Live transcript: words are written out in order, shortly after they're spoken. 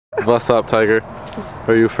What's up, Tiger?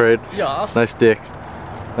 Are you afraid? Yeah. Nice dick.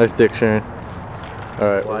 Nice dick, Sharon.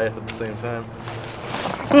 Alright. Why at the same time?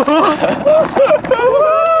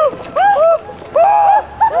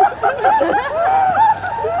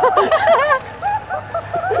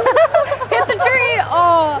 Hit the tree!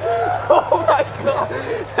 Oh! Oh my god!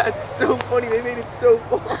 That's so funny, they made it so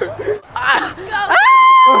far.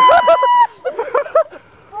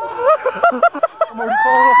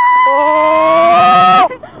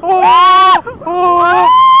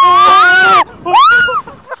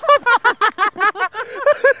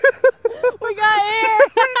 We got air!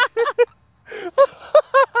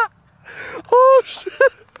 Oh shit!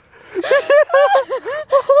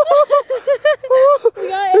 We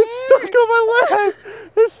got It's stuck on my leg!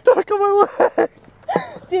 It's stuck on my leg!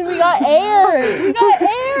 Dude, we got air! We got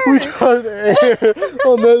air! We got air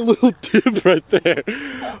on that little dip right there.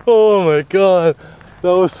 Oh my god.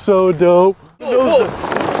 That was so dope.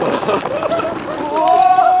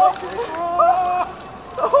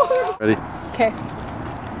 Ready? Okay.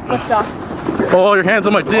 Lift off. Oh, your hand's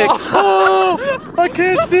on my dick. Oh, I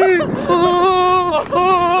can't see. Oh,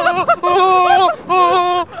 oh, oh,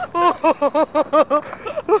 oh,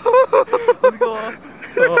 Let's go on.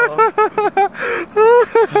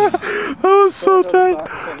 that was so tight.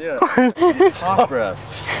 Hot breath.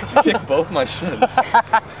 Kick both my shins.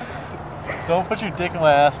 Don't put your dick in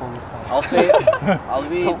my asshole this time. I'll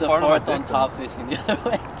be Don't the fart on my fourth on dick, top facing the other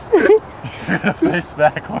way. You're gonna face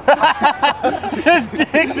backward. His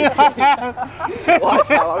dick's in my ass. Watch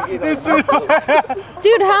how I'll get It's in my ass.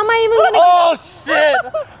 Dude, how am I even gonna Oh shit!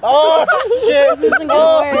 Oh shit! This isn't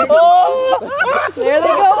gonna work. Oh. There they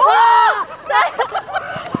go. Ah!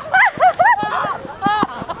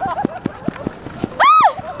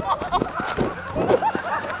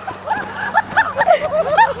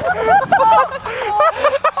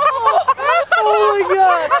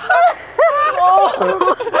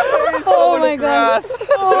 Oh my god.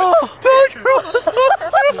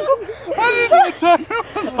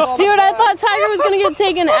 Dude, I thought Tiger was gonna get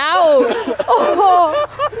taken out. Oh.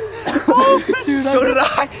 So did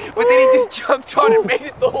I, but then he just jumped on and made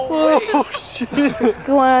it the whole way. Oh shit!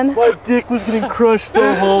 Go on. My dick was getting crushed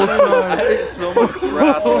the whole time. I ate so much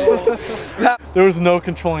grass. There was no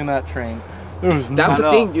controlling that train. There was no. That was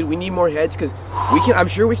the thing, dude. We need more heads because we can. I'm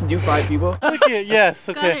sure we can do 5 people. Okay, yes,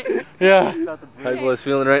 okay. Yeah. How you boys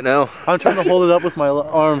feeling right now? I'm trying to hold it up with my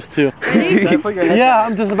arms too. Put your head Yeah,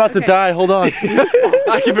 I'm just about to die. Hold on.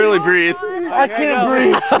 I can barely breathe. I can't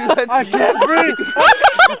breathe. I can't breathe.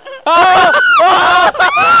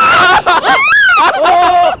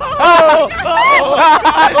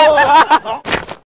 Oh!